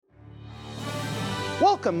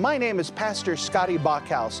Welcome, my name is Pastor Scotty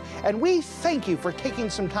Bachhaus, and we thank you for taking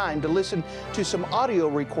some time to listen to some audio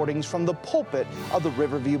recordings from the pulpit of the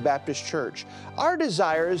Riverview Baptist Church. Our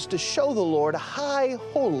desire is to show the Lord high,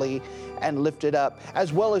 holy, and lifted up,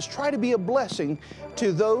 as well as try to be a blessing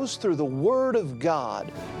to those through the Word of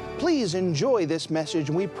God. Please enjoy this message,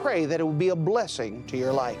 and we pray that it will be a blessing to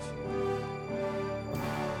your life.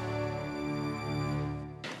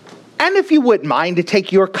 And if you wouldn't mind to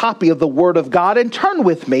take your copy of the Word of God and turn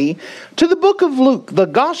with me to the book of Luke, the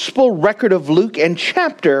Gospel record of Luke and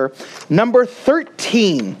chapter number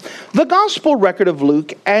 13. The Gospel record of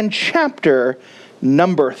Luke and chapter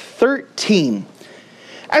number 13.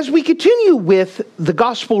 As we continue with the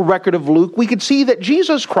Gospel record of Luke, we can see that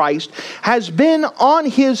Jesus Christ has been on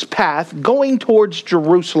his path going towards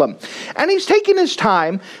Jerusalem. And he's taking his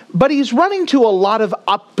time, but he's running to a lot of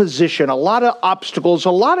opposition, a lot of obstacles,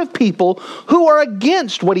 a lot of people who are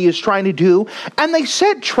against what he is trying to do. And they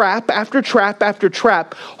set trap after trap after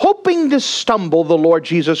trap, hoping to stumble the Lord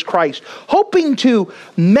Jesus Christ, hoping to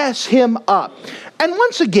mess him up. And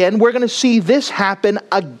once again, we're going to see this happen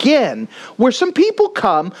again, where some people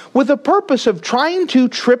come with a purpose of trying to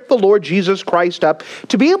trip the Lord Jesus Christ up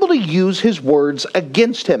to be able to use his words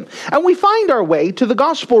against him. And we find our way to the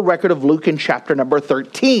Gospel record of Luke in chapter number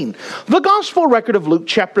 13. The Gospel record of Luke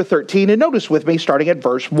chapter 13, and notice with me starting at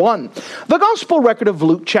verse 1. The Gospel record of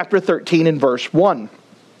Luke chapter 13 and verse 1.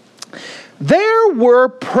 There were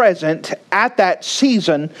present at that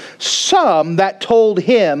season some that told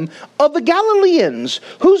him of the Galileans,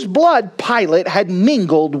 whose blood Pilate had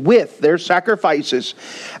mingled with their sacrifices.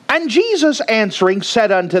 And Jesus answering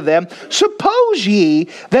said unto them, Suppose ye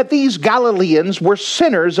that these Galileans were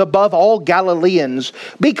sinners above all Galileans,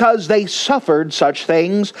 because they suffered such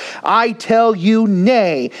things? I tell you,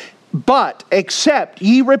 nay. But except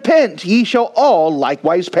ye repent, ye shall all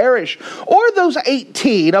likewise perish. Or those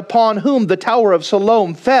 18 upon whom the tower of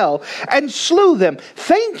Siloam fell and slew them,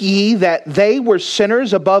 think ye that they were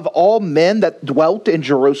sinners above all men that dwelt in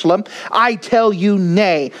Jerusalem? I tell you,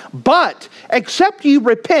 nay. But except ye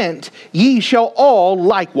repent, ye shall all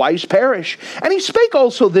likewise perish. And he spake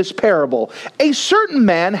also this parable. A certain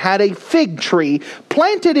man had a fig tree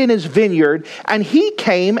planted in his vineyard, and he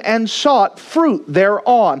came and sought fruit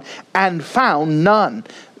thereon, and found none.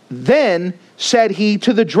 Then said he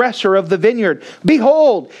to the dresser of the vineyard,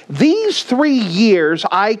 Behold, these 3 years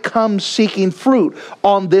I come seeking fruit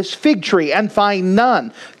on this fig tree, and find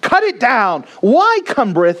none. Cut it down. Why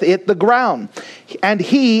cumbereth it the ground? And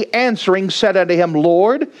he answering said unto him,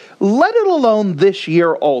 Lord, let it alone this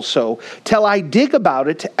year also, till I dig about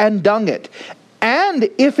it and dung it. And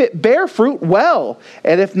if it bear fruit, well,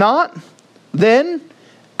 and if not, then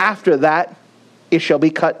after that it shall be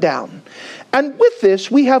cut down. And with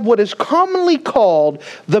this, we have what is commonly called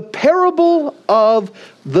the parable of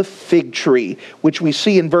the fig tree, which we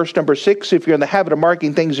see in verse number 6. If you're in the habit of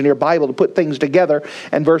marking things in your Bible to put things together,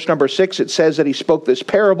 in verse number 6, it says that he spoke this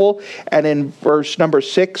parable. And in verse number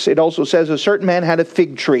 6, it also says a certain man had a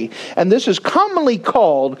fig tree. And this is commonly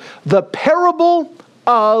called the parable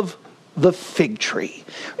of the fig tree.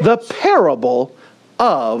 The parable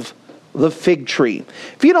of the fig tree.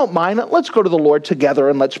 If you don't mind, let's go to the Lord together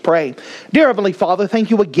and let's pray. Dear Heavenly Father, thank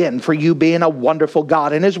you again for you being a wonderful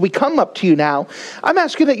God. And as we come up to you now, I'm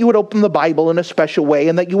asking that you would open the Bible in a special way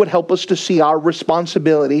and that you would help us to see our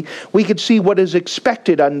responsibility. We could see what is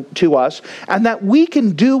expected unto us, and that we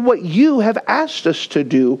can do what you have asked us to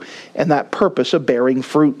do in that purpose of bearing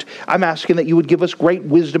fruit. I'm asking that you would give us great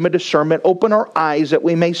wisdom and discernment, open our eyes that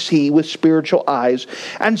we may see with spiritual eyes,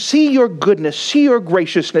 and see your goodness, see your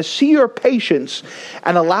graciousness, see your patience,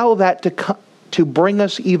 and allow that to bring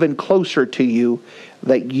us even closer to you,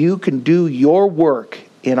 that you can do your work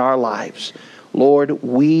in our lives. Lord,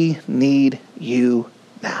 we need you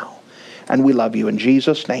now, and we love you in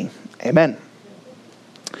Jesus' name. Amen.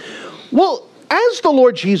 Well, as the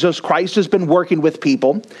Lord Jesus Christ has been working with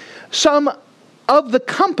people, some of the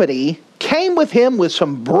company came with him with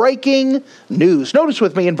some breaking news. Notice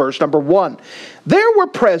with me in verse number 1. There were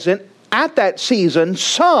present at that season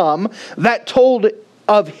some that told him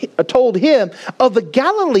of the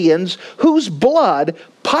Galileans whose blood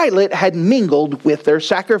Pilate had mingled with their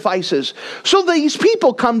sacrifices. So these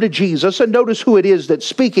people come to Jesus, and notice who it is that's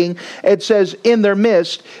speaking. It says in their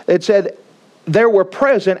midst, it said, there were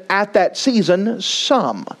present at that season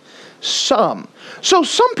some. So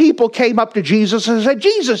some people came up to Jesus and said,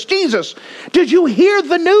 Jesus, did you hear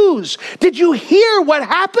the news? Did you hear what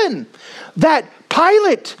happened? That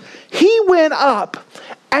Pilate, he went up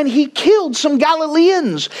and he killed some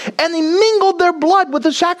Galileans, and he mingled their blood with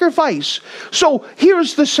the sacrifice. So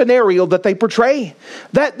here's the scenario that they portray,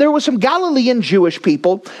 that there was some Galilean Jewish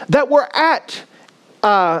people that were at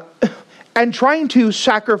and trying to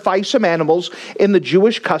sacrifice some animals in the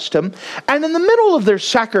Jewish custom. And in the middle of their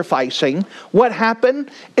sacrificing, what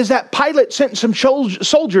happened is that Pilate sent some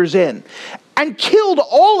soldiers in and killed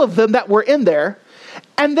all of them that were in there.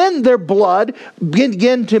 And then their blood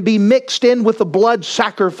began to be mixed in with the blood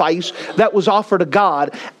sacrifice that was offered to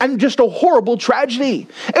God. And just a horrible tragedy.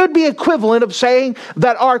 It would be equivalent of saying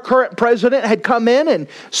that our current president had come in and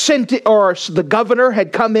sent it, or the governor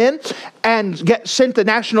had come in and sent the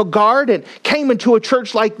National Guard and came into a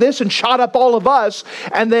church like this and shot up all of us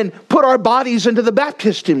and then put our bodies into the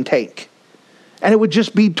baptism tank. And it would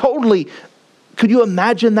just be totally... Could you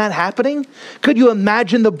imagine that happening? Could you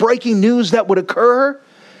imagine the breaking news that would occur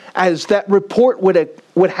as that report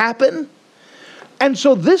would happen? And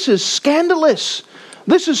so this is scandalous.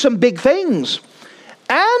 This is some big things.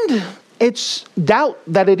 And it's doubt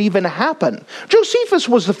that it even happened. Josephus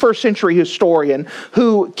was the first century historian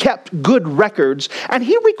who kept good records, and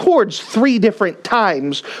he records 3 different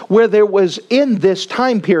times where there was, in this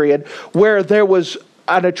time period, where there was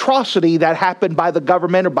an atrocity that happened by the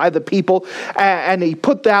government or by the people, and he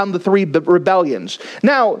put down the 3 rebellions.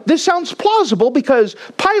 Now, this sounds plausible because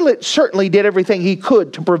Pilate certainly did everything he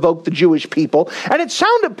could to provoke the Jewish people, and it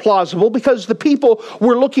sounded plausible because the people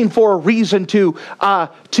were looking for a reason to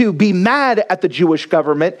be mad at the Jewish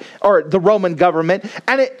government or the Roman government,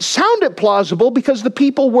 and it sounded plausible because the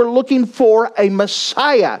people were looking for a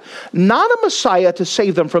Messiah, not a Messiah to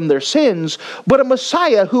save them from their sins, but a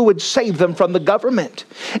Messiah who would save them from the government.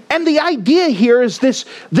 And the idea here is this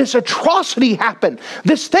atrocity happened.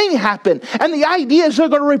 This thing happened. And the idea is they're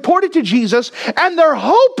going to report it to Jesus, and they're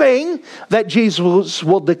hoping that Jesus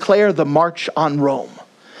will declare the march on Rome.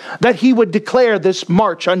 That he would declare this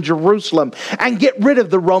march on Jerusalem and get rid of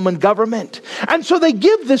the Roman government. And so they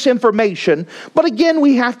give this information, but again,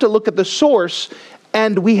 we have to look at the source,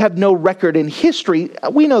 and we have no record in history.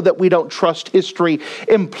 We know that we don't trust history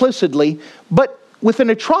implicitly, but with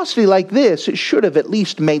an atrocity like this, it should have at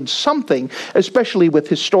least made something, especially with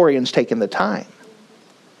historians taking the time.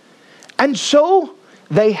 And so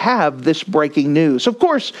they have this breaking news. Of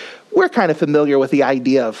course, we're kind of familiar with the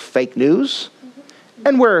idea of fake news.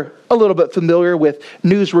 And we're a little bit familiar with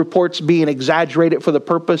news reports being exaggerated for the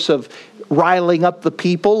purpose of riling up the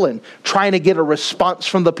people and trying to get a response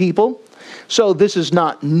from the people. So this is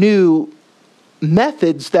not new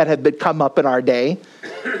methods that have come up in our day.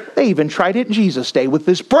 They even tried it in Jesus' day with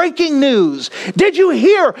this breaking news. Did you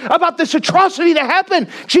hear about this atrocity that happened?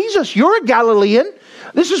 Jesus, you're a Galilean.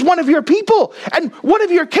 This is one of your people, and one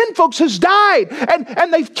of your kinfolks has died,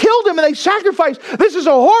 and they've killed him and they sacrificed. This is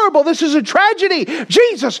a tragedy.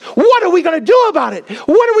 Jesus, what are we going to do about it?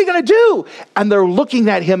 What are we going to do? And they're looking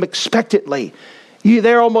at him expectantly.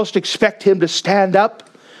 They almost expect him to stand up,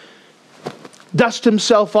 dust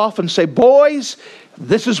himself off and say, boys,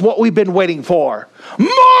 this is what we've been waiting for.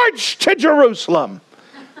 March to Jerusalem.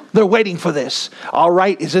 They're waiting for this. All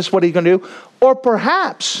right, is this what he's going to do? Or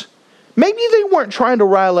perhaps, maybe they weren't trying to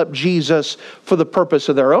rile up Jesus for the purpose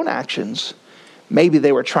of their own actions. Maybe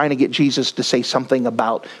they were trying to get Jesus to say something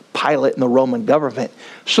about Pilate and the Roman government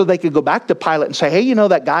so they could go back to Pilate and say, hey, you know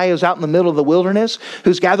that guy who's out in the middle of the wilderness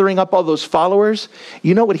who's gathering up all those followers?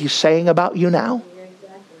 You know what he's saying about you now?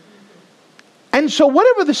 And so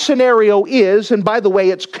whatever the scenario is, and by the way,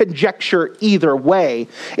 it's conjecture either way.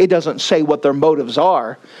 It doesn't say what their motives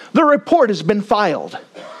are. The report has been filed.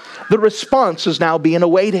 The response is now being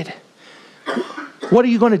awaited. What are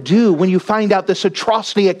you going to do when you find out this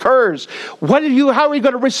atrocity occurs? How are you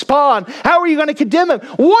going to respond? How are you going to condemn him?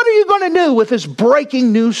 What are you going to do with this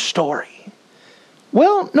breaking news story?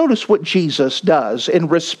 Well, notice what Jesus does in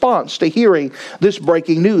response to hearing this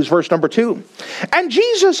breaking news. Verse number 2. And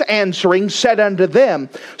Jesus answering said unto them,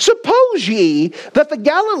 suppose ye that the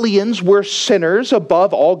Galileans were sinners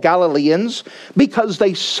above all Galileans, because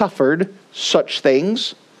they suffered such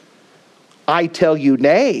things? I tell you,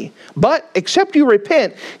 nay. But except you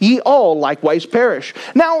repent, ye all likewise perish.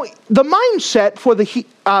 Now, the mindset for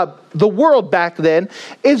the world back then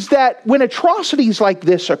is that when atrocities like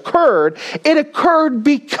this occurred, it occurred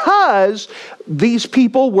because these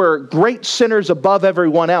people were great sinners above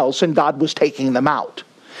everyone else, and God was taking them out.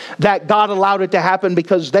 That God allowed it to happen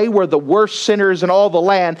because they were the worst sinners in all the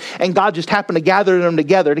land, and God just happened to gather them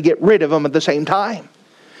together to get rid of them at the same time.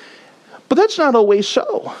 But that's not always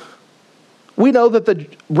so. We know that the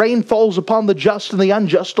rain falls upon the just and the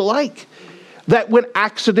unjust alike. That when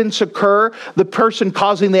accidents occur, the person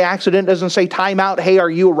causing the accident doesn't say, time out, hey, are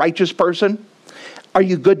you a righteous person? Are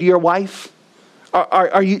you good to your wife?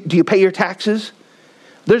 Do you pay your taxes?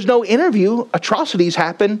 There's no interview. Atrocities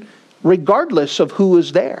happen regardless of who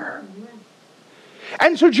is there.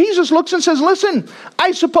 And so Jesus looks and says, listen,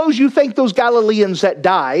 I suppose you think those Galileans that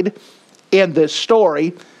died in this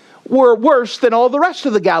story were worse than all the rest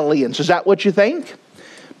of the Galileans. Is that what you think?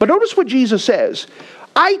 But notice what Jesus says.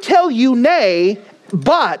 I tell you nay,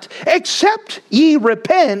 but except ye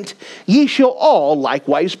repent, ye shall all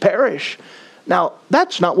likewise perish. Now,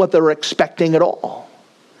 that's not what they're expecting at all.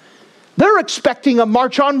 They're expecting a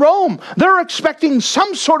march on Rome. They're expecting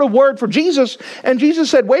some sort of word for Jesus. And Jesus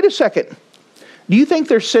said, wait a second. Do you think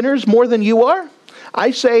they're sinners more than you are?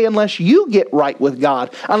 I say, unless you get right with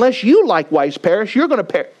God, unless you likewise perish, you're going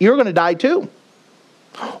to die too.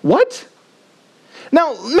 What?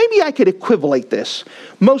 Now, maybe I could equivalate this.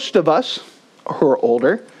 Most of us who are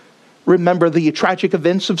older remember the tragic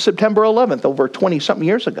events of September 11th over 20-something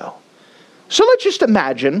years ago. So let's just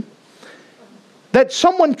imagine that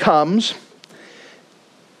someone comes.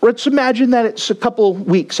 Let's imagine that it's a couple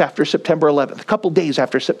weeks after September 11th, a couple days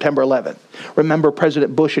after September 11th. Remember,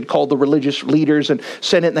 President Bush had called the religious leaders and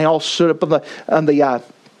Senate, and they all stood up on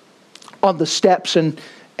the steps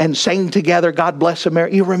and sang together, God bless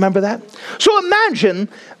America. You remember that? So imagine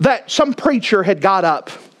that some preacher had got up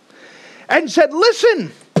and said,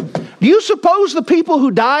 listen, do you suppose the people who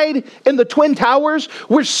died in the Twin Towers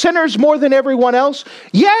were sinners more than everyone else?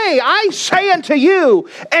 Yea, I say unto you,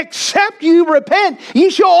 except you repent, ye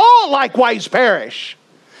shall all likewise perish.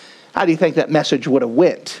 How do you think that message would have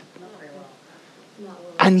went?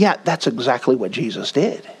 And yet, that's exactly what Jesus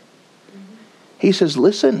did. He says,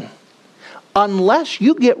 listen, unless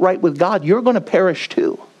you get right with God, you're going to perish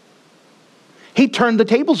too. He turned the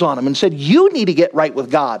tables on him and said, you need to get right with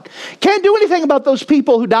God. Can't do anything about those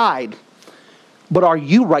people who died. But are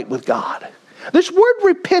you right with God? This word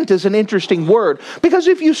repent is an interesting word, because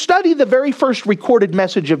if you study the very first recorded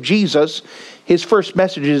message of Jesus, his first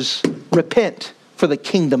message is repent, for the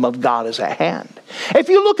kingdom of God is at hand. If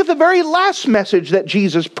you look at the very last message that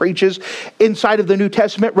Jesus preaches inside of the New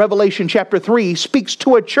Testament, Revelation chapter 3, speaks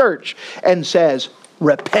to a church and says,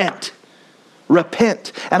 repent.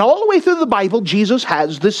 Repent. And all the way through the Bible, Jesus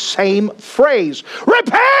has the same phrase.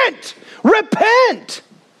 Repent! Repent!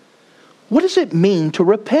 What does it mean to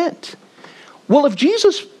repent? Well, if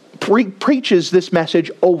Jesus preaches this message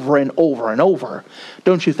over and over and over,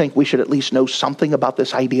 don't you think we should at least know something about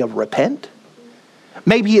this idea of repent?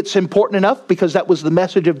 Maybe it's important enough because that was the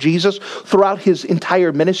message of Jesus throughout his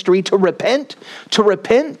entire ministry, to repent. To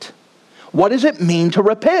repent. What does it mean to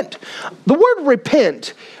repent? The word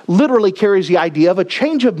repent literally carries the idea of a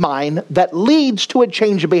change of mind that leads to a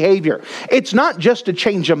change of behavior. It's not just a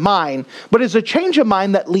change of mind, but it's a change of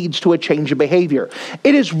mind that leads to a change of behavior.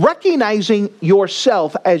 It is recognizing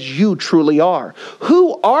yourself as you truly are.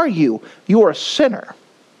 Who are you? You are a sinner.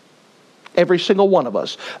 Every single one of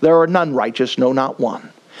us. There are none righteous, no, not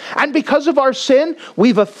one. And because of our sin,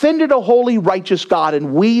 we've offended a holy, righteous God,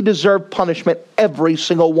 and we deserve punishment, every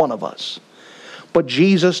single one of us. But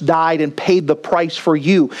Jesus died and paid the price for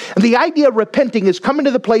you. And the idea of repenting is coming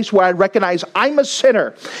to the place where I recognize I'm a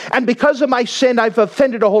sinner. And because of my sin, I've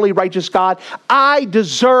offended a holy, righteous God. I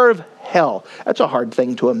deserve hell. That's a hard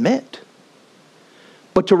thing to admit.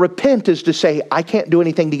 But to repent is to say, I can't do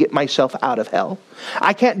anything to get myself out of hell.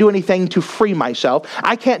 I can't do anything to free myself.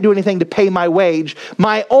 I can't do anything to pay my wage.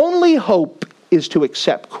 My only hope is to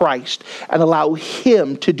accept Christ and allow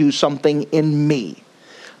him to do something in me.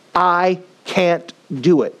 I can't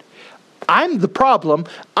do it. I'm the problem.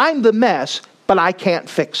 I'm the mess, but I can't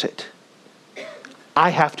fix it. I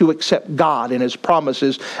have to accept God and his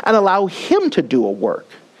promises and allow him to do a work.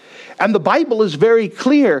 And the Bible is very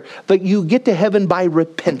clear that you get to heaven by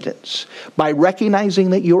repentance, by recognizing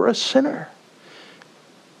that you're a sinner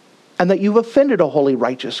and that you've offended a holy,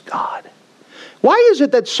 righteous God. Why is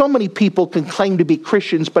it that so many people can claim to be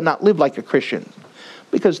Christians but not live like a Christian?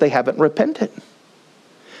 Because they haven't repented.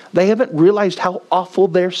 They haven't realized how awful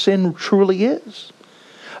their sin truly is.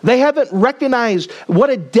 They haven't recognized what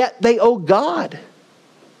a debt they owe God.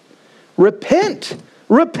 Repent.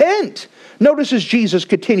 Repent. Notice as Jesus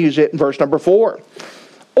continues it in verse number 4.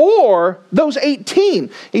 Or those 18.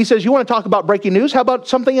 He says, you want to talk about breaking news? How about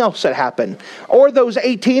something else that happened? Or those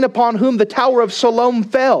 18 upon whom the Tower of Siloam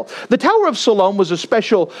fell. The Tower of Siloam was a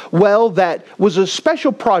special well that was a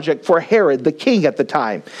special project for Herod, the king at the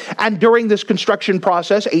time. And during this construction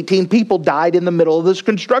process, 18 people died in the middle of this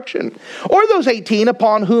construction. Or those 18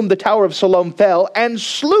 upon whom the Tower of Siloam fell and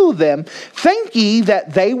slew them. Think ye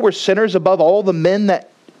that they were sinners above all the men that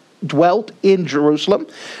dwelt in Jerusalem?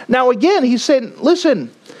 Now again, he said,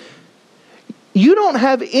 listen, You don't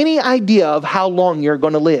have any idea of how long you're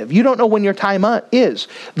going to live. You don't know when your time is.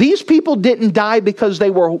 These people didn't die because they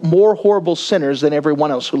were more horrible sinners than everyone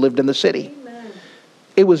else who lived in the city. Amen.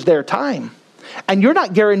 It was their time. And you're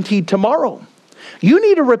not guaranteed tomorrow. You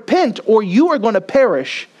need to repent or you are going to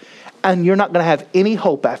perish, and you're not going to have any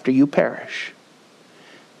hope after you perish.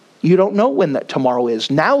 You don't know when that tomorrow is.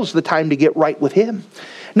 Now's the time to get right with Him.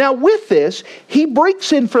 Now with this, he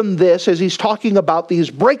breaks in from this as he's talking about these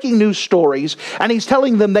breaking news stories, and he's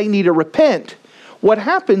telling them they need to repent. What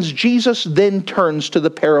happens, Jesus then turns to the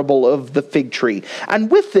parable of the fig tree. And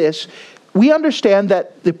with this, we understand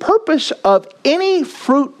that the purpose of any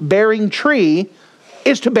fruit-bearing tree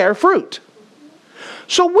is to bear fruit.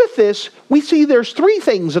 So with this, we see there's three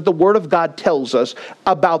things that the Word of God tells us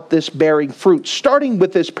about this bearing fruit. Starting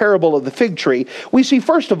with this parable of the fig tree, we see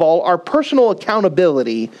first of all our personal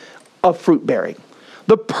accountability of fruit bearing.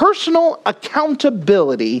 The personal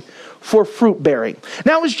accountability for fruit bearing.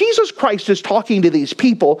 Now as Jesus Christ is talking to these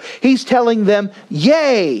people, He's telling them,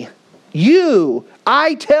 yea, you,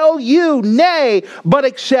 I tell you, nay, but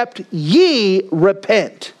except ye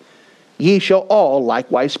repent, ye shall all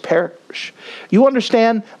likewise perish. You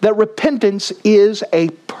understand that repentance is a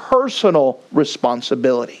personal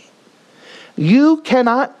responsibility. You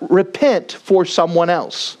cannot repent for someone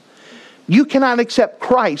else. You cannot accept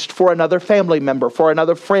Christ for another family member, for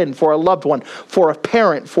another friend, for a loved one, for a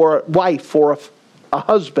parent, for a wife, for a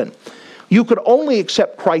husband. You could only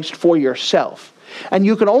accept Christ for yourself. And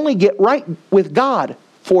you can only get right with God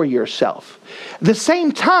for yourself. At the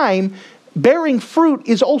same time, bearing fruit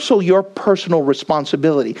is also your personal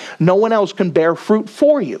responsibility. No one else can bear fruit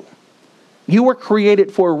for you. You were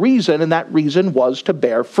created for a reason, and that reason was to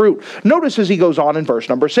bear fruit. Notice as he goes on in verse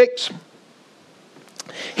number 6.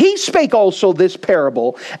 He spake also this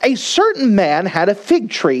parable. A certain man had a fig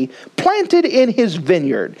tree planted in his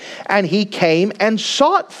vineyard, and he came and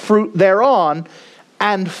sought fruit thereon,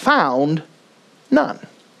 and found none.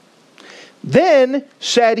 Then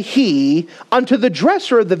said he unto the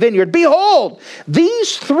dresser of the vineyard, behold,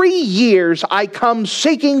 these 3 years I come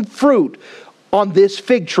seeking fruit on this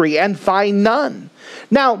fig tree, and find none.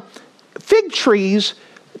 Now, fig trees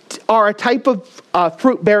are a type of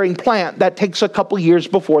fruit-bearing plant that takes a couple years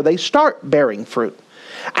before they start bearing fruit.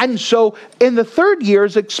 And so in the 3rd year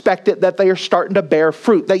is expected that they are starting to bear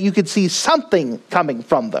fruit, that you could see something coming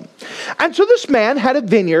from them. And so this man had a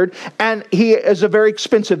vineyard, and he is a very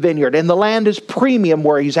expensive vineyard, and the land is premium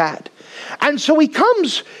where he's at. And so he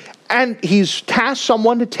comes and he's tasked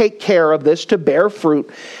someone to take care of this, to bear fruit.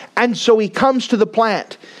 And so he comes to the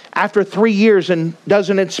plant after 3 years and does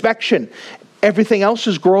an inspection. Everything else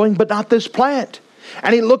is growing, but not this plant.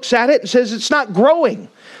 And he looks at it and says, it's not growing.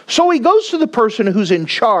 So he goes to the person who's in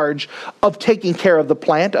charge of taking care of the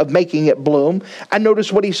plant, of making it bloom. And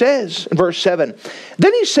notice what he says in verse 7.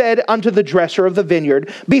 Then he said unto the dresser of the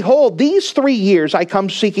vineyard, behold, these 3 years I come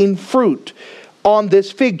seeking fruit on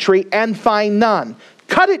this fig tree, and find none.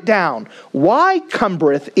 Cut it down. Why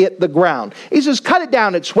cumbereth it the ground? He says, cut it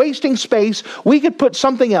down. It's wasting space. We could put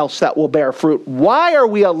something else that will bear fruit. Why are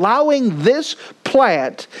we allowing this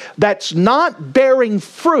plant that's not bearing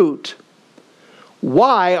fruit?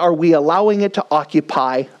 Why are we allowing it to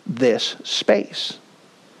occupy this space?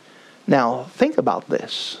 Now, think about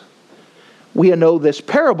this. We know this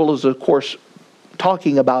parable is, of course,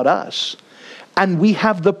 talking about us. And we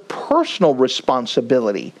have the personal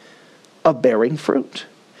responsibility of bearing fruit.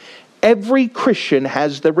 Every Christian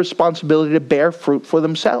has the responsibility to bear fruit for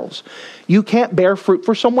themselves. You can't bear fruit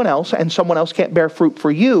for someone else, and someone else can't bear fruit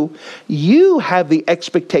for you. You have the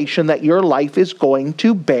expectation that your life is going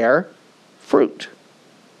to bear fruit.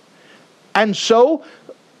 And so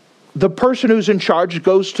the person who's in charge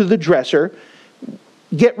goes to the dresser,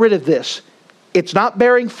 get rid of this. It's not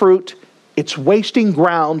bearing fruit. It's wasting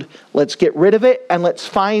ground. Let's get rid of it, and let's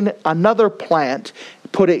find another plant,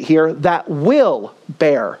 put it here, that will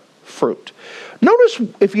bear fruit. Notice,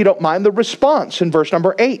 if you don't mind, the response in verse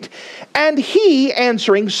number 8. And he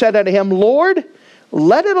answering said unto him, Lord,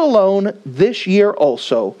 let it alone this year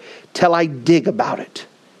also, till I dig about it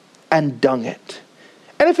and dung it.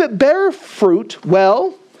 And if it bear fruit,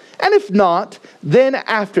 well, and if not, then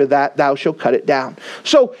after that thou shalt cut it down.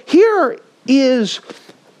 So here is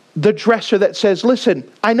the dresser that says, listen,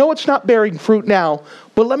 I know it's not bearing fruit now,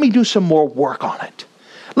 but let me do some more work on it.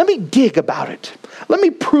 Let me dig about it. Let me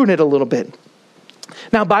prune it a little bit.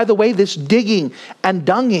 Now, by the way, this digging and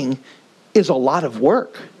dunging is a lot of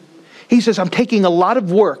work. He says, I'm taking a lot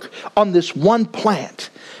of work on this one plant.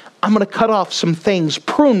 I'm going to cut off some things,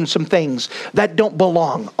 prune some things that don't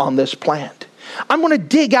belong on this plant. I'm going to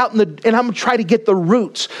dig out and I'm going to try to get the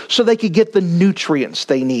roots so they could get the nutrients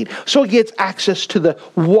they need. So it gets access to the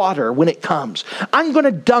water when it comes. I'm going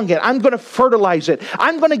to dung it. I'm going to fertilize it.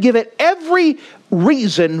 I'm going to give it every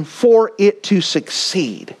reason for it to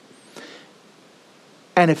succeed.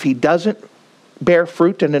 And if he doesn't bear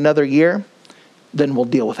fruit in another year, then we'll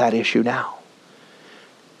deal with that issue now.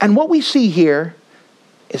 And what we see here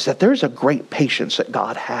is that there's a great patience that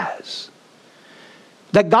God has.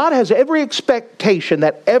 That God has every expectation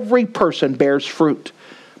that every person bears fruit.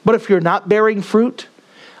 But if you're not bearing fruit,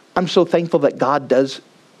 I'm so thankful that God does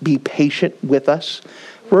be patient with us.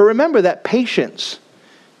 Well, remember that patience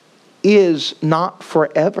is not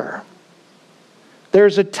forever.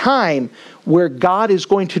 There's a time where God is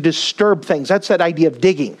going to disturb things. That's that idea of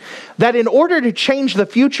digging. That in order to change the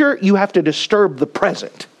future, you have to disturb the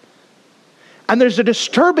present. And there's a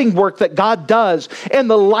disturbing work that God does in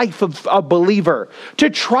the life of a believer to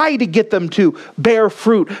try to get them to bear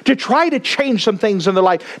fruit, to try to change some things in their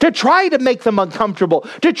life, to try to make them uncomfortable,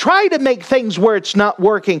 to try to make things where it's not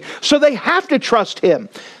working. So they have to trust Him.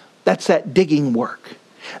 That's that digging work.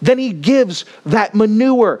 Then He gives that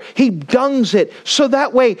manure. He dungs it so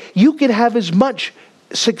that way you can have as much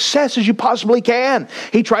success as you possibly can.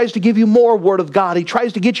 He tries to give you more Word of God. He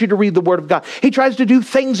tries to get you to read the Word of God. He tries to do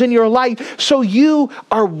things in your life so you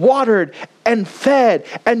are watered and fed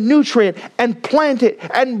and nutrient and planted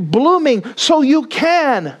and blooming so you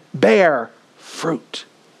can bear fruit.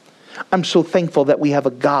 I'm so thankful that we have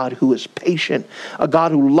a God who is patient, a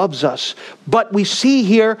God who loves us. But we see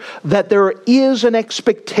here that there is an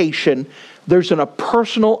expectation, there's a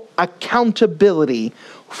personal accountability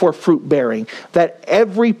for fruit bearing, that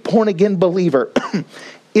every born again believer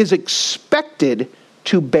is expected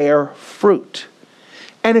to bear fruit.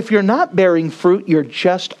 And if you're not bearing fruit, you're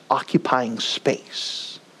just occupying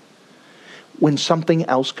space when something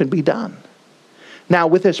else could be done. Now,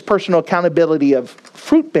 with this personal accountability of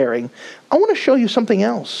fruit bearing, I want to show you something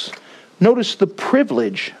else. Notice the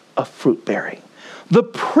privilege of fruit bearing. The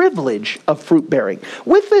privilege of fruit bearing.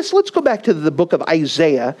 With this, let's go back to the book of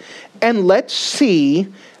Isaiah and let's see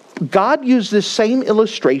God used this same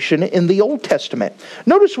illustration in the Old Testament.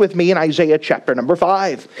 Notice with me in Isaiah chapter number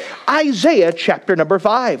 5. Isaiah chapter number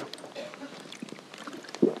 5.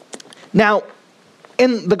 Now,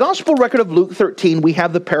 in the gospel record of Luke 13, we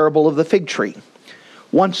have the parable of the fig tree.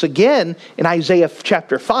 Once again, in Isaiah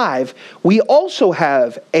chapter 5, we also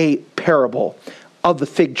have a parable of the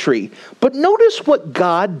fig tree. But notice what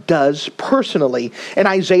God does personally. In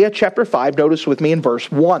Isaiah chapter 5, notice with me in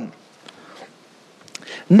verse 1.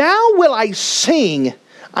 Now will I sing.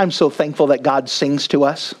 I'm so thankful that God sings to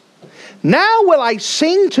us. Now will I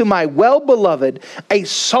sing to my well-beloved a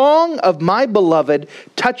song of my beloved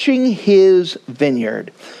touching his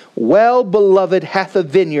vineyard. Well-beloved hath a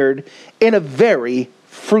vineyard in a very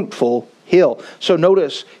fruitful hill. So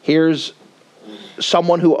notice, here's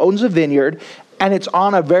someone who owns a vineyard, and it's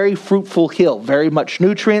on a very fruitful hill, very much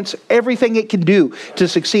nutrients, everything it can do to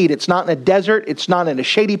succeed. It's not in a desert, it's not in a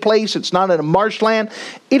shady place, it's not in a marshland.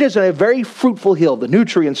 It is a very fruitful hill. The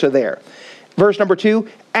nutrients are there. Verse number 2,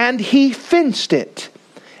 and he fenced it,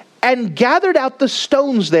 and gathered out the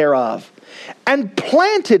stones thereof, and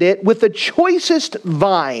planted it with the choicest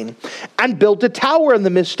vine, and built a tower in the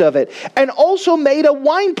midst of it, and also made a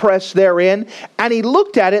winepress therein, and he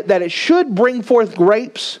looked at it that it should bring forth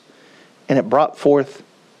grapes, and it brought forth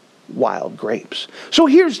wild grapes. So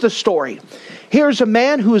here's the story. Here's a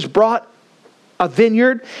man who has brought a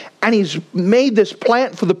vineyard, and he's made this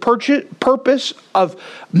plant for the purpose of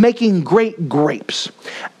making great grapes.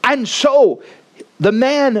 And so the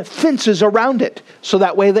man fences around it, so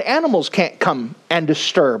that way the animals can't come and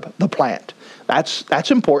disturb the plant. That's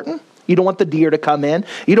important. You don't want the deer to come in.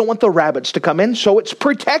 You don't want the rabbits to come in, so it's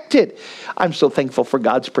protected. I'm so thankful for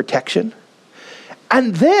God's protection.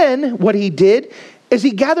 And then what he did is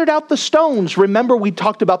he gathered out the stones. Remember we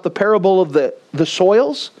talked about the parable of the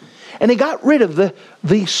soils? And he got rid of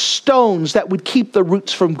the stones that would keep the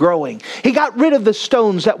roots from growing. He got rid of the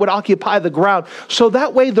stones that would occupy the ground. So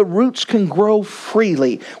that way the roots can grow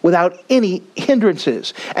freely without any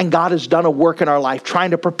hindrances. And God has done a work in our life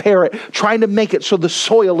trying to prepare it, trying to make it so the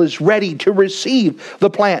soil is ready to receive the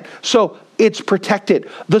plant. So it's protected.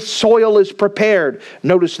 The soil is prepared.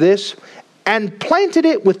 Notice this. And planted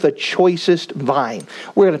it with the choicest vine.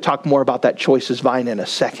 We're going to talk more about that choicest vine in a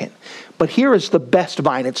second. But here is the best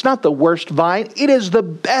vine. It's not the worst vine. It is the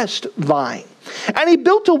best vine. And he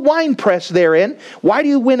built a wine press therein. Why do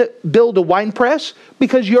you build a wine press?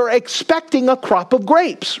 Because you're expecting a crop of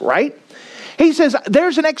grapes, right? He says,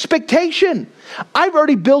 there's an expectation. I've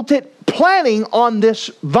already built it planning on this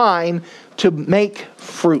vine to make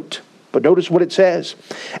fruit. But notice what it says.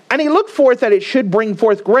 And he looked forth that it should bring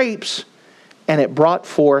forth grapes, and it brought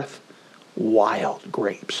forth wild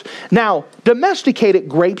grapes. Now, domesticated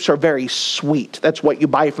grapes are very sweet. That's what you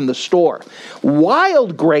buy from the store.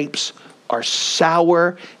 Wild grapes are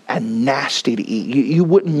sour and nasty to eat. You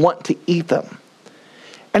wouldn't want to eat them.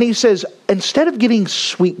 And he says, instead of getting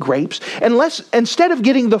sweet grapes, instead of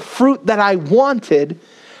getting the fruit that I wanted,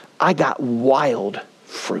 I got wild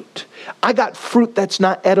fruit. I got fruit that's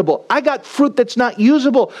not edible. I got fruit that's not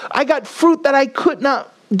usable. I got fruit that I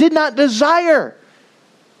did not desire.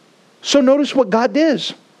 So notice what God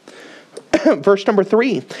does. Verse number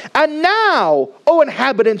 3. And now, O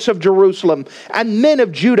inhabitants of Jerusalem and men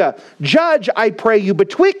of Judah, judge, I pray you,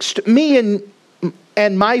 betwixt me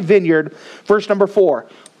and my vineyard. Verse number 4.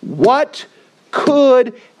 What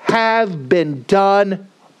could have been done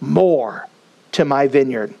more to my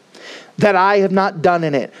vineyard that I have not done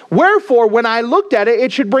in it? Wherefore, when I looked at it,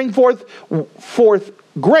 it should bring forth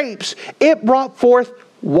grapes. It brought forth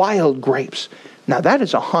wild grapes. Now that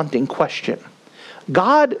is a haunting question.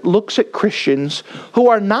 God looks at Christians who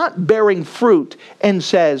are not bearing fruit and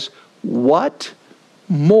says, what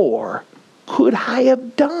more could I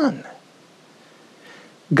have done?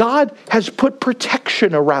 God has put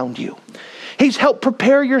protection around you. He's helped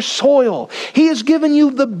prepare your soil. He has given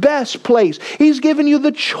you the best place. He's given you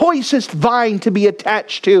the choicest vine to be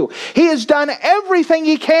attached to. He has done everything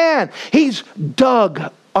he can. He's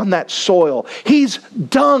dug on that soil. He's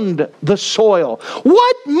dunged the soil.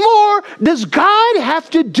 What more does God have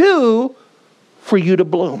to do for you to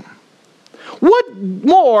bloom? What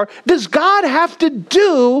more does God have to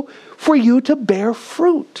do for you to bear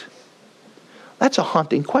fruit? That's a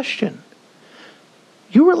haunting question.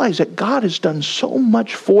 You realize that God has done so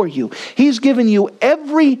much for you. He's given you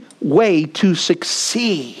every way to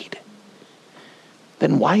succeed.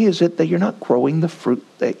 Then why is it that you're not growing the fruit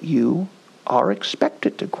that you are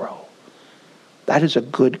expected to grow? That is a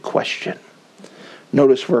good question.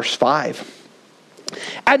 Notice verse 5.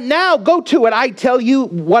 And now go to it. I tell you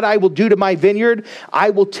what I will do to my vineyard. I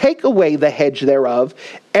will take away the hedge thereof,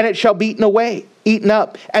 and it shall be eaten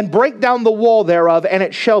up, and break down the wall thereof, and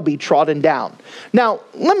it shall be trodden down. Now,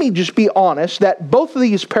 let me just be honest that both of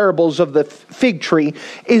these parables of the fig tree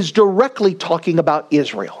is directly talking about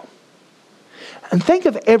Israel. And think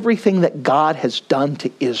of everything that God has done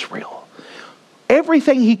to Israel.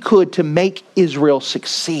 Everything he could to make Israel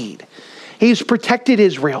succeed. He's protected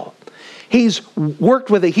Israel. He's worked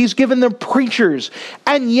with it. He's given them preachers.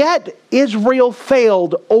 And yet Israel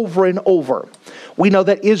failed over and over. We know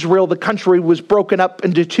that Israel, the country, was broken up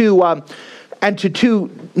into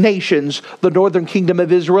two nations, the northern kingdom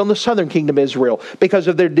of Israel and the southern kingdom of Israel. Because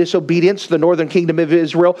of their disobedience, the northern kingdom of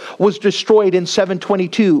Israel was destroyed in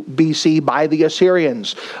 722 BC by the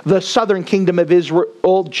Assyrians. The southern kingdom of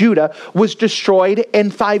Israel, Judah, was destroyed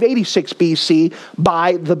in 586 BC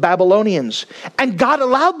by the Babylonians. And God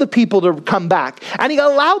allowed the people to come back, and he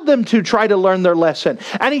allowed them to try to learn their lesson,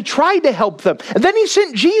 and he tried to help them. And then he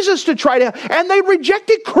sent Jesus to try to, and they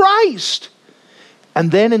rejected Christ. And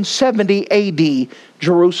then in 70 AD,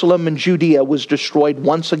 Jerusalem and Judea was destroyed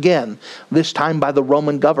once again, this time by the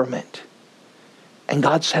Roman government. And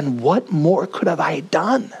God said, what more could have I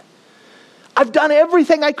done? I've done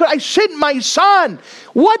everything I could. I sent my son.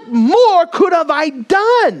 What more could have I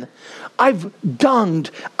done? I've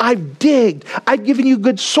dunged. I've digged. I've given you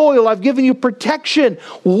good soil. I've given you protection.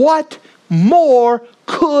 What more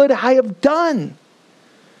could I have done?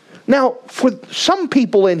 Now, for some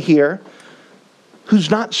people in here who's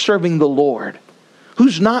not serving the Lord,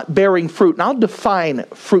 who's not bearing fruit, and I'll define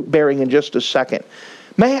fruit bearing in just a second.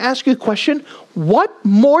 May I ask you a question? What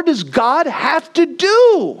more does God have to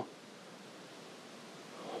do?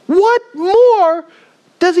 What more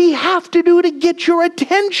does he have to do to get your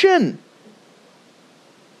attention?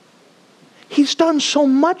 He's done so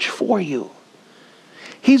much for you.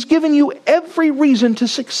 He's given you every reason to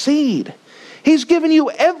succeed. He's given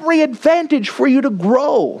you every advantage for you to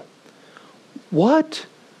grow. What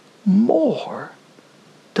more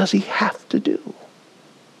does he have to do?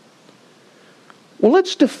 Well,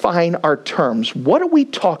 let's define our terms. What are we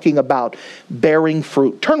talking about bearing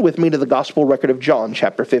fruit? Turn with me to the Gospel record of John,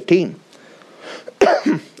 chapter 15.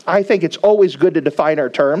 I think it's always good to define our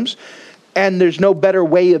terms, and there's no better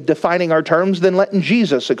way of defining our terms than letting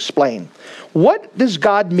Jesus explain. What does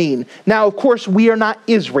God mean? Now, of course, we are not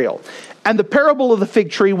Israel, and the parable of the fig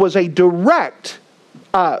tree was a direct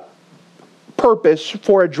purpose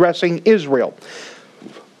for addressing Israel.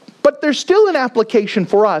 But there's still an application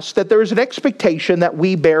for us that there is an expectation that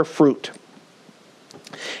we bear fruit.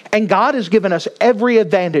 And God has given us every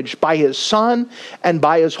advantage by his Son and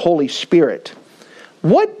by his Holy Spirit.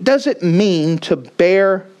 What does it mean to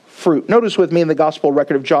bear fruit? Notice with me in the Gospel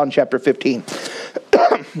record of John chapter 15.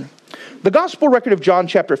 The Gospel record of John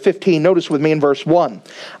chapter 15, notice with me in verse 1.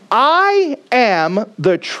 I am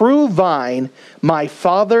the true vine, my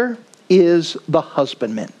Father is the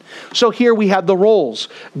husbandman. So here we have the roles.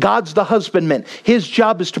 God's the husbandman. His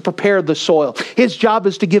job is to prepare the soil. His job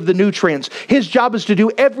is to give the nutrients. His job is to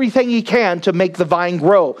do everything he can to make the vine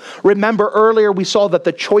grow. Remember earlier we saw that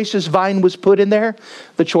the choicest vine was put in there?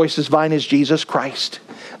 The choicest vine is Jesus Christ.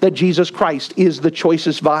 That Jesus Christ is the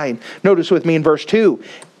choicest vine. Notice with me in verse 2.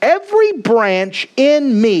 Every branch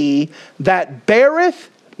in me that beareth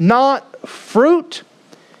not fruit,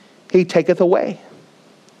 he taketh away.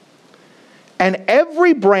 And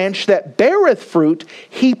every branch that beareth fruit,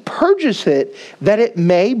 he purgeth it, that it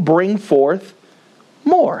may bring forth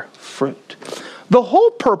more fruit. The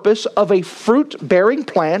whole purpose of a fruit-bearing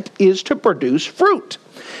plant is to produce fruit.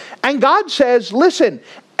 And God says, listen,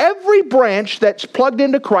 every branch that's plugged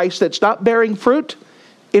into Christ that's not bearing fruit,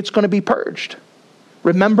 it's going to be purged.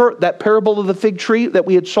 Remember that parable of the fig tree that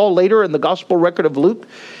we had saw later in the Gospel record of Luke?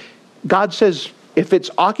 God says, if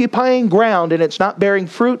it's occupying ground and it's not bearing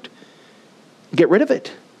fruit, get rid of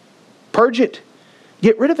it. Purge it.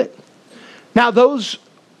 Get rid of it. Now those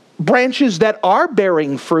branches that are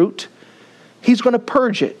bearing fruit, he's going to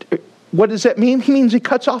purge it. What does that mean? He means he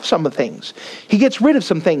cuts off some of the things. He gets rid of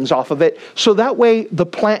some things off of it so that way the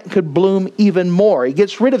plant could bloom even more. He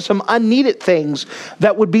gets rid of some unneeded things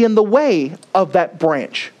that would be in the way of that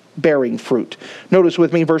branch bearing fruit. Notice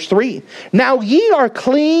with me verse 3. Now ye are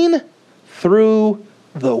clean through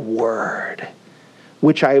the word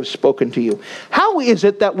which I have spoken to you. How is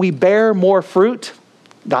it that we bear more fruit?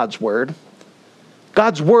 God's word.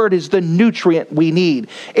 God's word is the nutrient we need.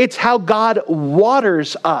 It's how God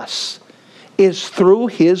waters us, is through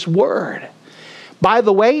his word. By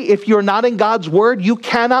the way, if you're not in God's word, you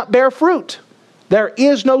cannot bear fruit. There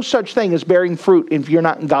is no such thing as bearing fruit if you're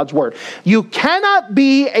not in God's word. You cannot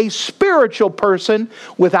be a spiritual person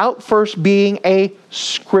without first being a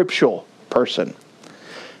scriptural person.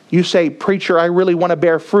 You say, preacher, I really want to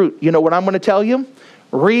bear fruit. You know what I'm going to tell you?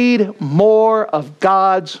 Read more of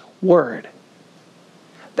God's word.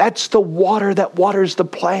 That's the water that waters the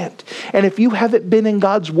plant. And if you haven't been in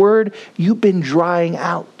God's word, you've been drying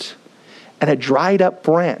out. And a dried up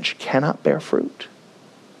branch cannot bear fruit.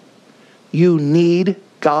 You need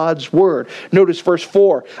God's word. Notice verse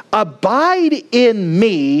 4. Abide in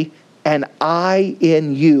me and I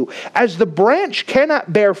in you. As the branch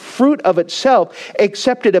cannot bear fruit of itself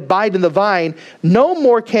except it abide in the vine, no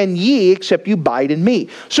more can ye except you abide in me.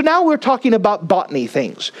 So now we're talking about botany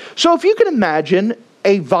things. So if you can imagine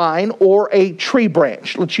a vine or a tree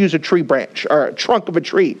branch. Let's use a tree branch or a trunk of a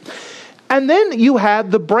tree. And then you have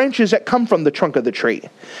the branches that come from the trunk of the tree.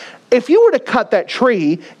 If you were to cut that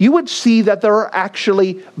tree, you would see that there are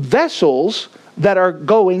actually vessels that are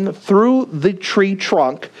going through the tree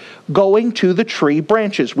trunk, going to the tree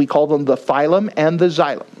branches. We call them the phylum and the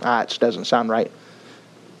xylem. It doesn't sound right.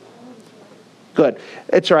 Good.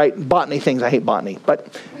 It's all right. Botany things. I hate botany.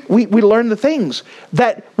 But we learn the things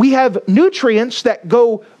that we have nutrients that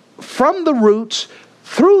go from the roots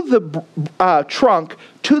through the trunk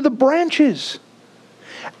to the branches.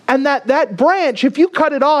 And that branch, if you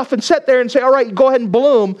cut it off and sit there and say, all right, go ahead and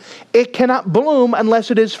bloom, it cannot bloom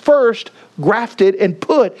unless it is first grafted and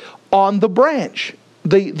put on the branch,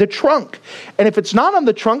 the trunk. And if it's not on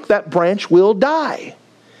the trunk, that branch will die.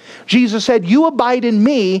 Jesus said, you abide in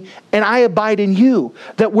me and I abide in you,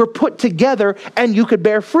 that we're put together and you could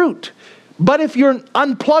bear fruit. But if you're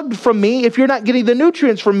unplugged from me, if you're not getting the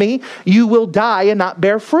nutrients from me, you will die and not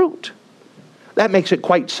bear fruit. That makes it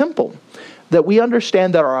quite simple, that we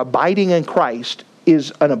understand that our abiding in Christ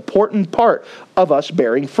is an important part of us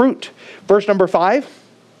bearing fruit. Verse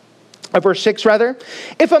 6 rather.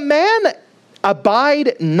 If a man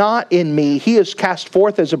abide not in me, he is cast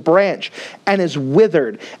forth as a branch and is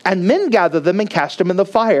withered, and men gather them and cast them in the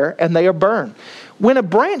fire, and they are burned. When a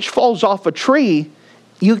branch falls off a tree,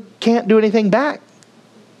 you can't do anything back.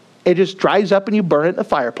 It just dries up and you burn it in the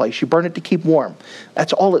fireplace. You burn it to keep warm.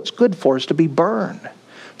 That's all it's good for, is to be burned.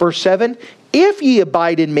 Verse 7, if ye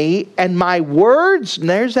abide in me, and my words, and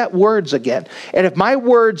there's that words again, and if my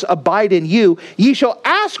words abide in you, ye shall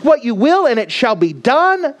ask what you will, and it shall be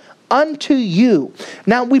done unto you.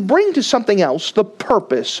 Now we bring to something else the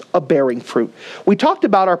purpose of bearing fruit. We talked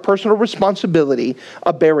about our personal responsibility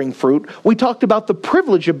of bearing fruit. We talked about the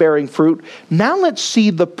privilege of bearing fruit. Now let's see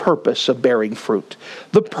the purpose of bearing fruit.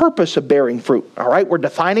 The purpose of bearing fruit. All right, we're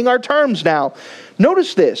defining our terms now.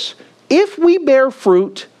 Notice this. If we bear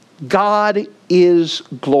fruit, God is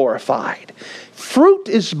glorified. Fruit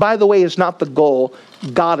is, by the way, is not the goal.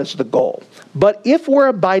 God is the goal. But if we're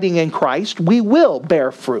abiding in Christ, we will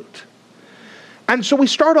bear fruit. And so we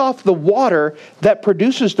start off, the water that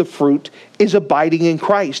produces the fruit is abiding in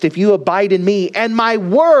Christ. If you abide in me and my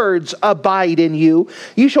words abide in you,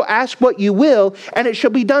 you shall ask what you will and it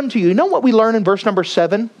shall be done to you. You know what we learn in verse number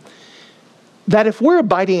 7? That if we're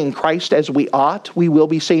abiding in Christ as we ought, we will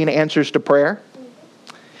be seeing answers to prayer.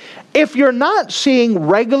 If you're not seeing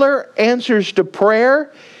regular answers to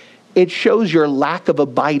prayer, it shows your lack of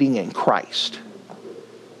abiding in Christ.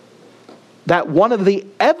 That one of the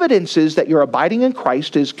evidences that you're abiding in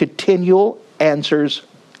Christ is continual answers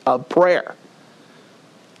of prayer.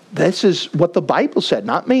 This is what the Bible said,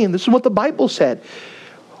 not me. And this is what the Bible said.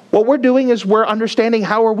 What we're doing is we're understanding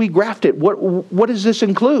how are we grafted. What does this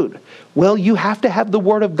include? Well, you have to have the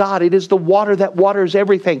Word of God. It is the water that waters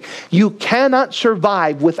everything. You cannot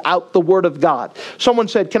survive without the Word of God. Someone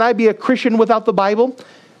said, can I be a Christian without the Bible?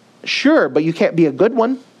 Sure, but you can't be a good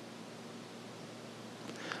one.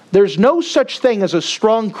 There's no such thing as a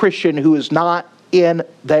strong Christian who is not in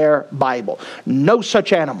their Bible. No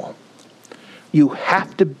such animal. You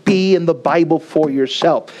have to be in the Bible for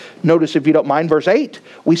yourself. Notice, if you don't mind, verse 8.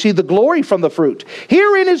 We see the glory from the fruit.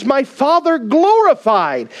 Herein is my Father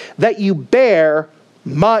glorified, that you bear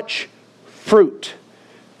much fruit.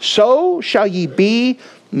 So shall ye be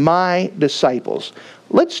my disciples.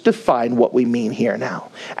 Let's define what we mean here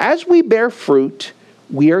now. As we bear fruit,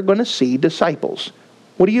 we are going to see disciples.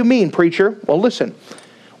 What do you mean, preacher? Well, listen.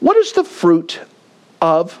 What is the fruit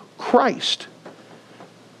of Christ?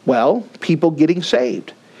 Well, people getting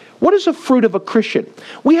saved. What is the fruit of a Christian?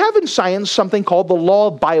 We have in science something called the law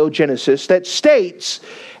of biogenesis that states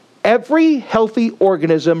every healthy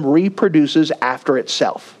organism reproduces after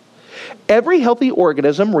itself. Every healthy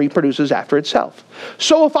organism reproduces after itself.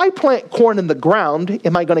 So if I plant corn in the ground,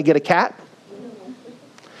 am I going to get a cat?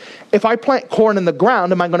 If I plant corn in the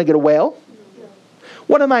ground, am I going to get a whale?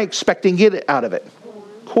 What am I expecting to get out of it?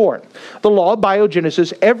 Corn. The law of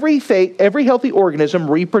biogenesis, every healthy organism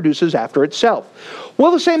reproduces after itself.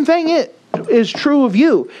 Well, the same thing is true of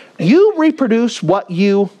you. You reproduce what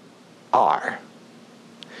you are.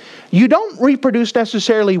 You don't reproduce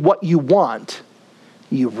necessarily what you want.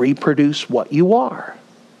 You reproduce what you are.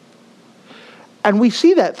 And we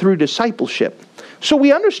see that through discipleship. So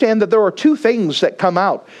we understand that there are two things that come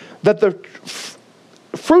out. That the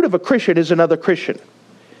fruit of a Christian is another Christian.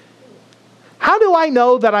 How do I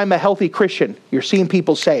know that I'm a healthy Christian? You're seeing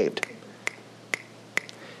people saved.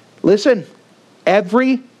 Listen,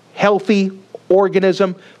 every healthy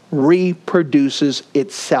organism reproduces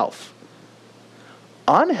itself.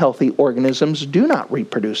 Unhealthy organisms do not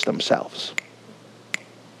reproduce themselves.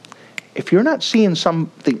 If you're not seeing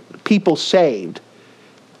people saved,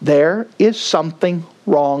 there is something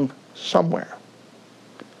wrong somewhere.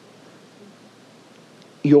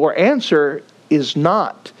 Your answer is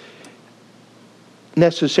not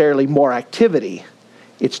necessarily more activity.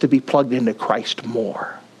 It's to be plugged into Christ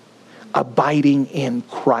more. Abiding in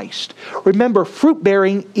Christ. Remember, fruit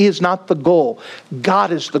bearing is not the goal.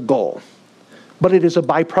 God is the goal. But it is a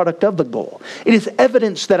byproduct of the goal. It is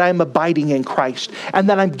evidence that I'm abiding in Christ and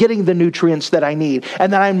that I'm getting the nutrients that I need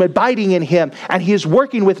and that I'm abiding in Him and He is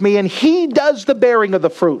working with me and He does the bearing of the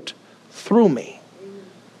fruit through me.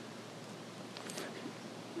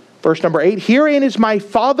 Verse number 8, herein is my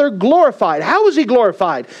Father glorified. How is He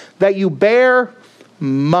glorified? That you bear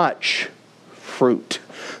much fruit.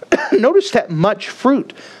 Notice that much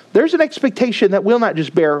fruit. There's an expectation that we'll not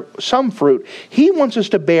just bear some fruit. He wants us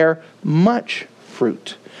to bear much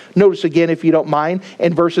fruit. Notice again, if you don't mind,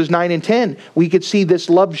 in verses 9 and 10, we could see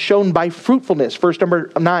this love shown by fruitfulness. Verse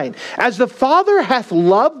number 9, as the Father hath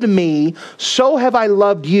loved me, so have I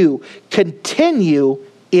loved you. Continue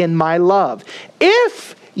in my love.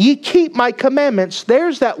 If ye keep my commandments,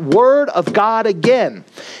 there's that word of God again.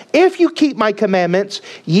 If you keep my commandments,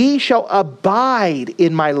 ye shall abide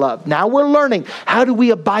in my love. Now we're learning, how do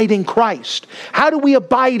we abide in Christ? How do we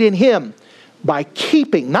abide in Him? By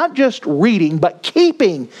keeping, not just reading, but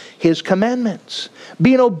keeping His commandments.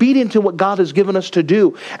 Being obedient to what God has given us to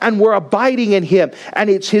do. And we're abiding in Him. And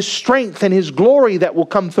it's His strength and His glory that will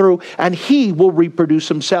come through. And He will reproduce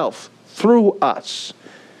Himself through us.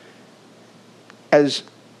 As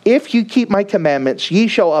if you keep my commandments, ye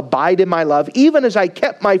shall abide in my love, even as I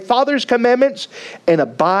kept my Father's commandments and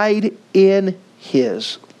abide in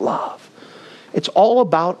His love. It's all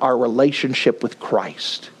about our relationship with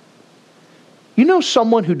Christ. You know,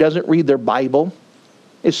 someone who doesn't read their Bible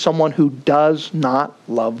is someone who does not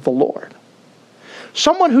love the Lord.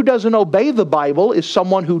 Someone who doesn't obey the Bible is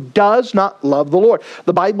someone who does not love the Lord.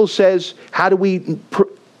 The Bible says, how do we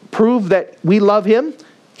prove that we love Him?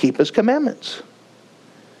 Keep His commandments.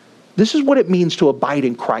 This is what it means to abide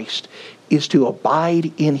in Christ, is to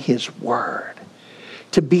abide in His Word.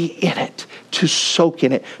 To be in it, to soak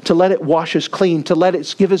in it, to let it wash us clean, to let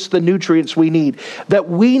it give us the nutrients we need. That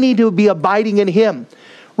we need to be abiding in Him.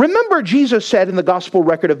 Remember, Jesus said in the Gospel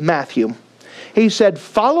record of Matthew, He said,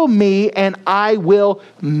 "Follow me and I will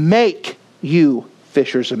make you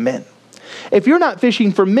fishers of men." If you're not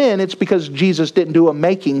fishing for men, it's because Jesus didn't do the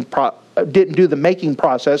making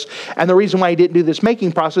process. And the reason why He didn't do this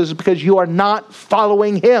making process is because you are not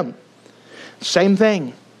following Him. Same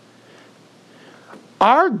thing.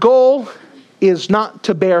 Our goal is not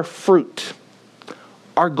to bear fruit.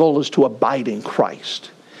 Our goal is to abide in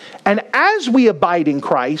Christ. And as we abide in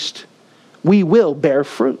Christ, we will bear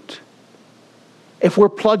fruit. If we're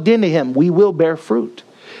plugged into Him, we will bear fruit.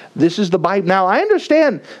 This is the Bible. Now, I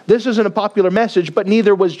understand this isn't a popular message, but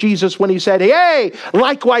neither was Jesus when He said, "Hey,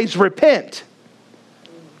 likewise repent."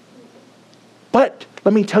 But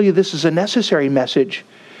let me tell you, this is a necessary message,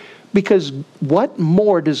 because what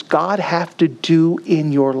more does God have to do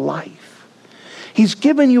in your life? He's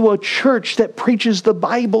given you a church that preaches the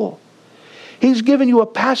Bible. He's given you a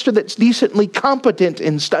pastor that's decently competent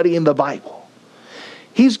in studying the Bible.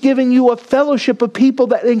 He's given you a fellowship of people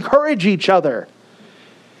that encourage each other.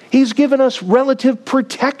 He's given us relative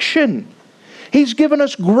protection. He's given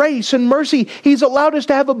us grace and mercy. He's allowed us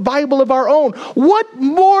to have a Bible of our own. What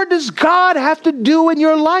more does God have to do in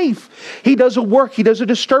your life? He does a work. He does a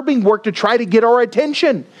disturbing work to try to get our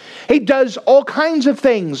attention. He does all kinds of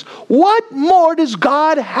things. What more does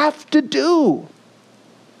God have to do?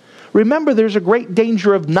 Remember, there's a great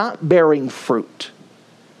danger of not bearing fruit.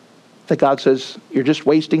 That God says, "You're just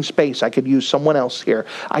wasting space. I could use someone else here.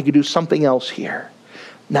 I could do something else here."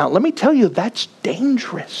 Now, let me tell you, that's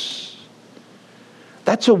dangerous.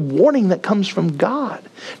 That's a warning that comes from God.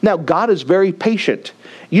 Now, God is very patient.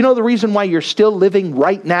 You know the reason why you're still living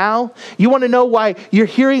right now? You want to know why you're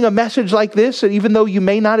hearing a message like this, and even though you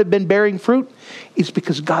may not have been bearing fruit? It's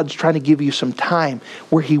because God's trying to give you some time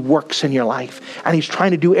where He works in your life. And He's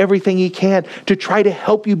trying to do everything He can to try to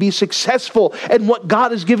help you be successful in what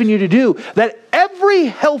God has given you to do. That every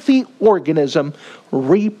healthy organism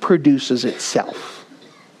reproduces itself.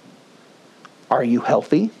 Are you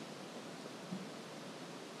healthy?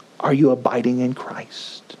 Are you abiding in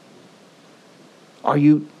Christ? Are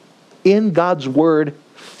you in God's Word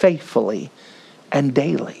faithfully and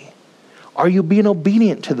daily? Are you being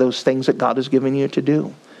obedient to those things that God has given you to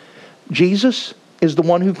do? Jesus is the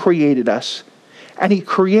one who created us, and He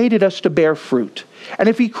created us to bear fruit. And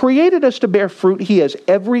if He created us to bear fruit, He has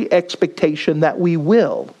every expectation that we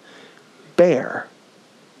will bear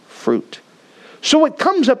fruit. So it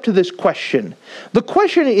comes up to this question. The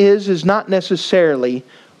question is not necessarily,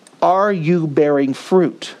 are you bearing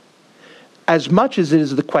fruit? As much as it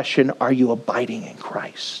is the question, are you abiding in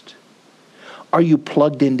Christ? Are you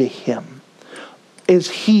plugged into Him? Is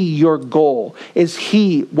He your goal? Is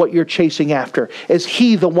He what you're chasing after? Is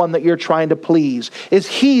He the one that you're trying to please? Is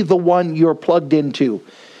He the one you're plugged into?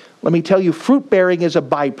 Let me tell you, fruit bearing is a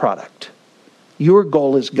byproduct. Your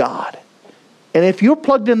goal is God. And if you're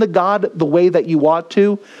plugged into God the way that you ought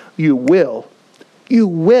to, you will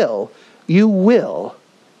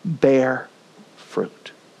bear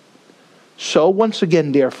fruit. So once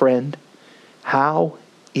again, dear friend, how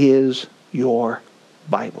is your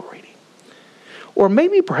Bible reading? Or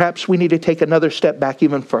maybe perhaps we need to take another step back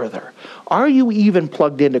even further. Are you even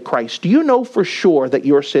plugged into Christ? Do you know for sure that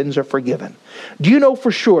your sins are forgiven? Do you know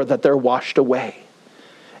for sure that they're washed away?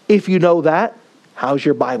 If you know that, how's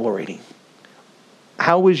your Bible reading?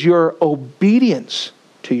 How is your obedience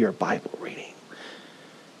to your Bible reading?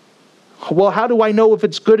 Well, how do I know if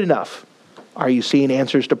it's good enough? Are you seeing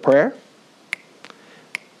answers to prayer?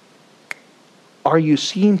 Are you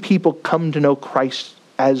seeing people come to know Christ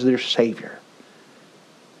as their Savior?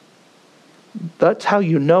 That's how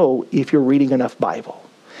you know if you're reading enough Bible.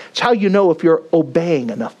 It's how you know if you're obeying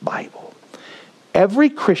enough Bible. Every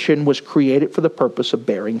Christian was created for the purpose of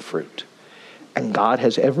bearing fruit. And God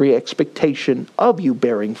has every expectation of you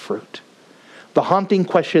bearing fruit. The haunting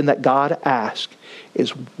question that God asks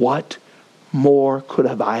is, what more could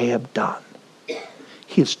I have done?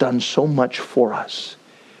 He has done so much for us.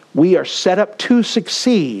 We are set up to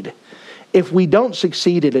succeed. If we don't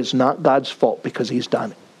succeed, it is not God's fault, because He's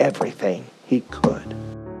done everything He could.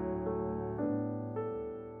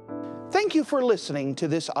 Thank you for listening to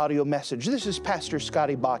this audio message. This is Pastor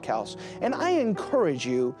Scotty Bachhaus, and I encourage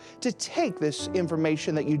you to take this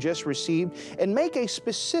information that you just received and make a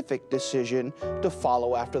specific decision to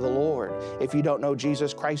follow after the Lord. If you don't know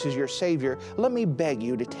Jesus Christ as your Savior, let me beg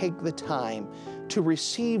you to take the time to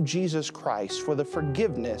receive Jesus Christ for the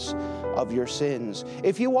forgiveness of your sins.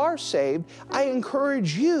 If you are saved, I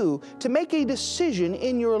encourage you to make a decision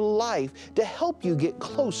in your life to help you get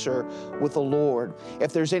closer with the Lord.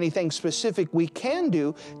 If there's anything specific we can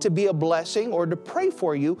do to be a blessing or to pray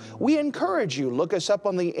for you, we encourage you. Look us up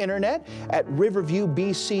on the internet at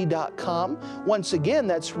riverviewbc.com. Once again,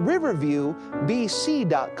 that's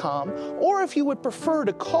riverviewbc.com. Or if you would prefer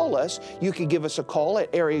to call us, you can give us a call at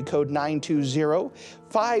area code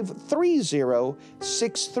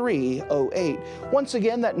 920-530-6308. Once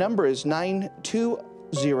again, that number is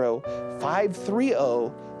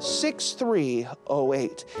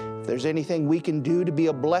 920-530-6308. If there's anything we can do to be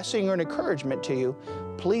a blessing or an encouragement to you,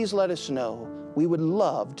 please let us know. We would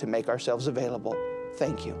love to make ourselves available.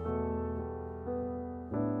 Thank you.